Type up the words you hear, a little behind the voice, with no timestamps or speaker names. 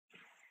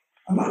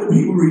A lot of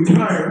people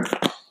retire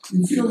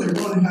and feel they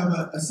want to have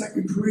a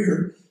second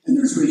career, and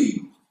they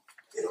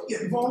don't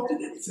get involved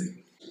in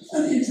anything.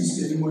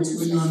 Uninterested in what's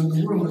going on in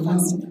the world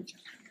around them.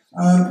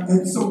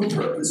 And so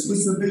purpose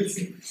was the big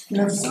thing.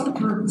 To have some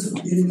purpose for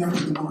getting up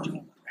in the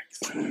morning.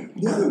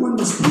 The other one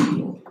was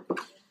people.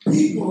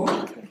 People,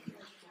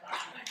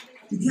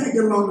 you can't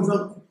get along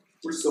without them.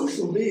 We're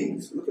social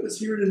beings. Look at us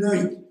here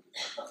tonight.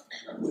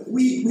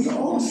 We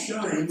all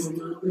shine when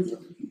we're with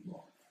other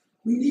people.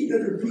 We need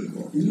other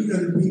people. We need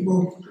other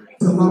people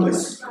to love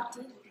us,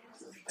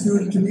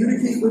 to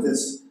communicate with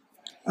us,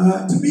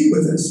 to be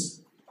with us.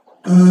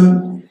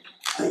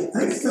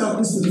 I felt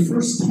this for the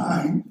first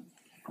time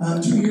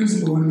 2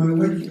 years ago when my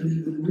wife went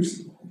into the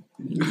nursing home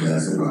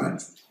because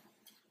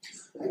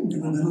I've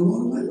never been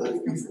alone in my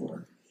life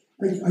before.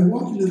 I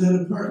walked into that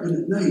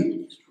apartment at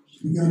night.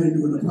 We got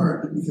into an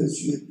apartment because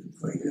she had been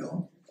quite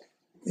ill.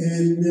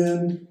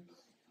 And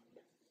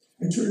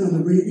I turned on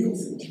the radio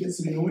to get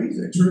some noise.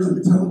 I turned on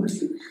the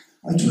television.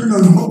 I turned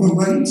on all the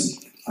lights.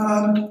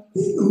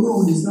 Being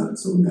alone is not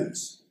so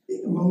nice.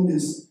 Being alone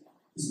is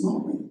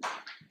lonely.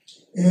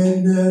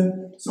 And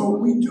so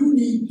we do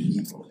need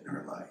people in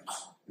our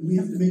lives. And we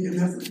have to make an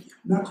effort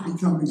not to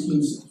become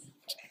exclusive.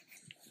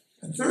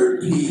 The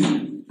third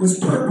P was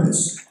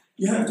purpose.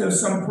 You have to have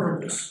some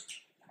purpose.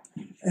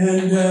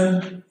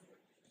 And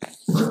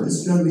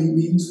purpose generally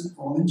means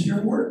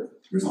volunteer work.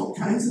 There's all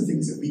kinds of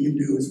things that we can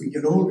do as we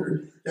get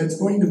older that's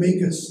going to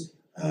make us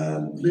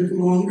live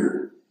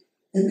longer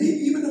and maybe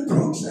even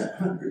approach that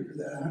 100 or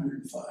that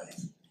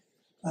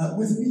 105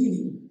 with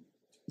meaning,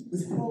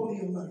 with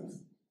quality of life.